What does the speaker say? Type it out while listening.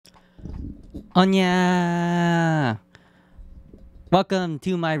Onya! Welcome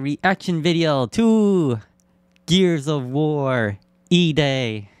to my reaction video to Gears of War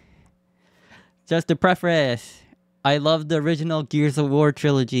E-Day. Just to preface, I love the original Gears of War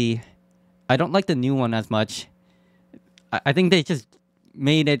trilogy. I don't like the new one as much. I think they just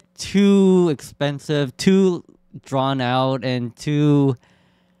made it too expensive, too drawn out, and too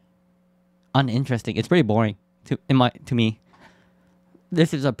uninteresting. It's pretty boring to me.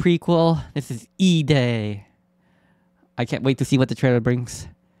 This is a prequel. This is E-Day. I can't wait to see what the trailer brings.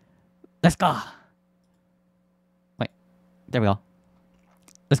 Let's go. Wait, there we go.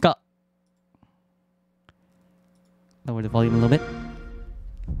 Let's go. Lower the volume a little bit.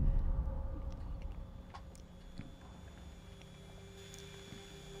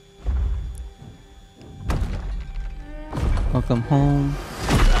 Welcome home.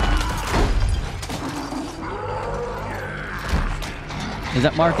 Is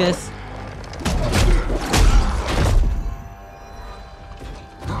that Marcus?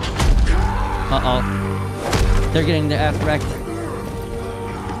 Uh-oh. They're getting their ass wrecked.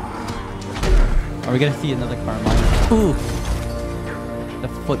 Are we gonna see another car mine? Ooh! The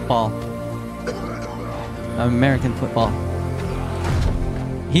football. American football.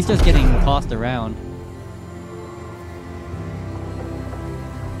 He's just getting tossed around.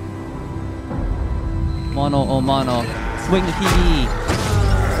 Mono oh mono. Swing the TV!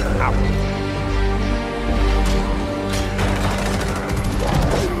 Ow.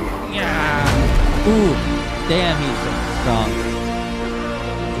 Yeah! Ooh! Damn, he's strong.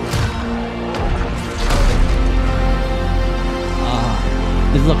 Ah,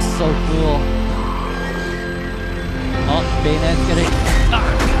 this looks so cool. Oh, bayonet's getting...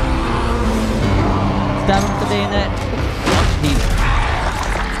 Stab him with the bayonet!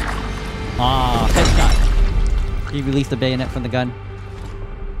 Headshot. He released the bayonet from the gun.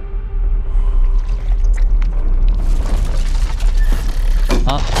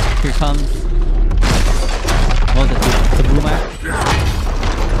 Oh, here comes... Oh, the Boomac.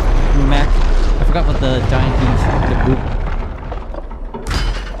 Boomac. I forgot what the giant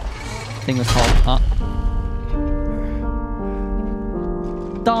thing was called.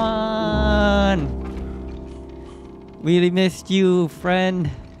 Don! We really missed you, friend.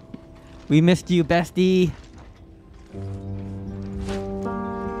 We missed you, bestie.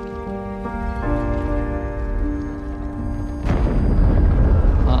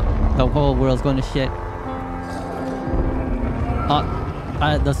 The whole world's going to shit.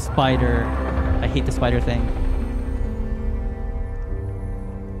 The spider. I hate the spider thing.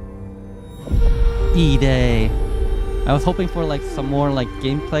 E-Day. I was hoping for like some more like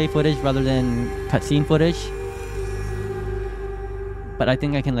gameplay footage rather than cutscene footage. But I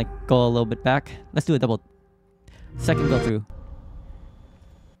think I can like go a little bit back. Let's do a second go through.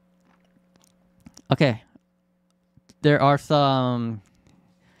 Okay. There are some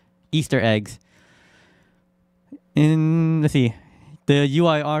Easter eggs. Let's see. The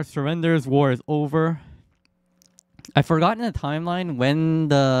UIR surrenders, war is over. I've forgotten the timeline when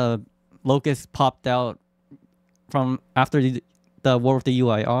the Locust popped out from after the war with the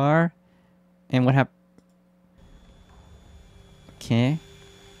UIR. And what happened. Okay.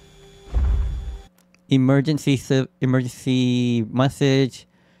 Emergency message.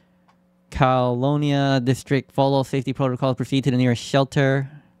 Calonia district follow safety protocols. Proceed to the nearest shelter.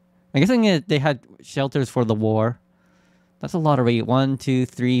 I'm guessing they had shelters for the war. That's a lot of radio. 1, 2,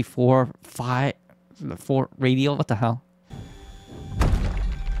 3, 4, 5. 4 radio. What the hell?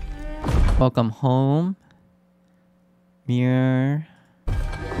 Welcome home. Mirror.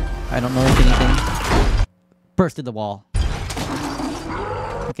 I don't notice anything. Bursted the wall.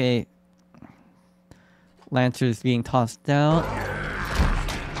 Okay. Lancer's being tossed out.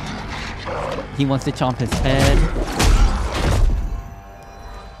 He wants to chomp his head.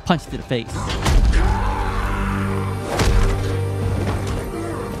 Punch to the face.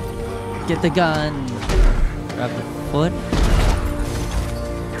 Get the gun. Grab the foot.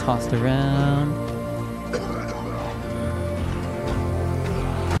 Tossed around.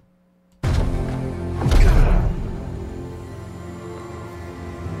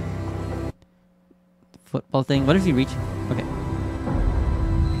 Football thing. What does he reach? Okay.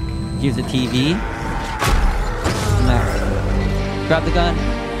 Here's the TV. Max. Grab the gun.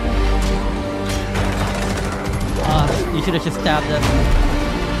 You should have just stabbed him.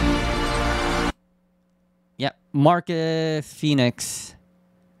 Yep. Marcus Phoenix.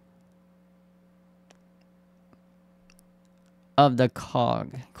 Of the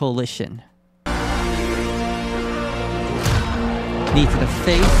Coalition. Knee to the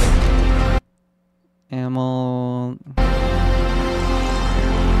face. Ammo.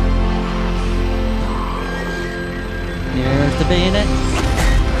 bayonet.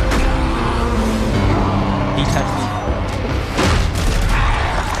 He touched me.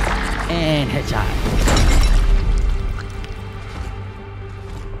 And headshot.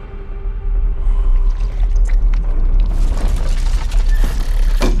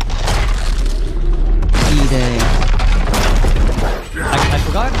 E-Day. I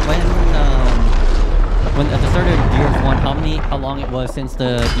forgot when at the start of Gears 1 how long it was since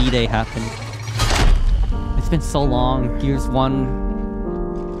the E-Day happened. It's been so long. Gears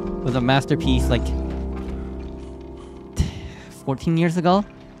 1 was a masterpiece like 14 years ago.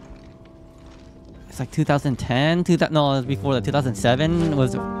 It's like 2010, no, it was before that. 2007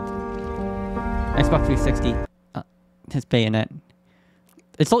 was Xbox 360. His bayonet.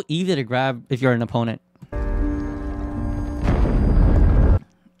 It's so easy to grab if you're an opponent.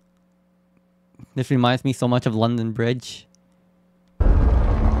 This reminds me so much of London Bridge.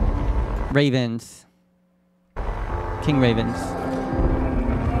 Ravens. King Ravens.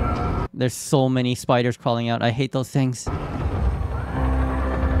 There's so many spiders crawling out. I hate those things.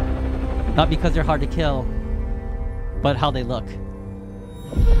 Not because they're hard to kill, but how they look.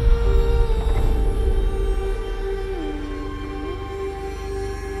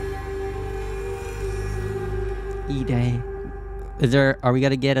 E-Day. Are we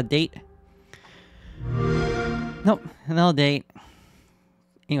gonna get a date? Nope, no date.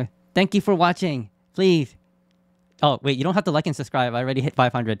 Anyway, thank you for watching. Please. Oh, wait, you don't have to like and subscribe. I already hit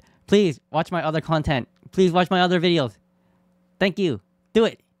 500. Please, watch my other content. Please watch my other videos. Thank you. Do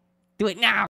it. Do it now.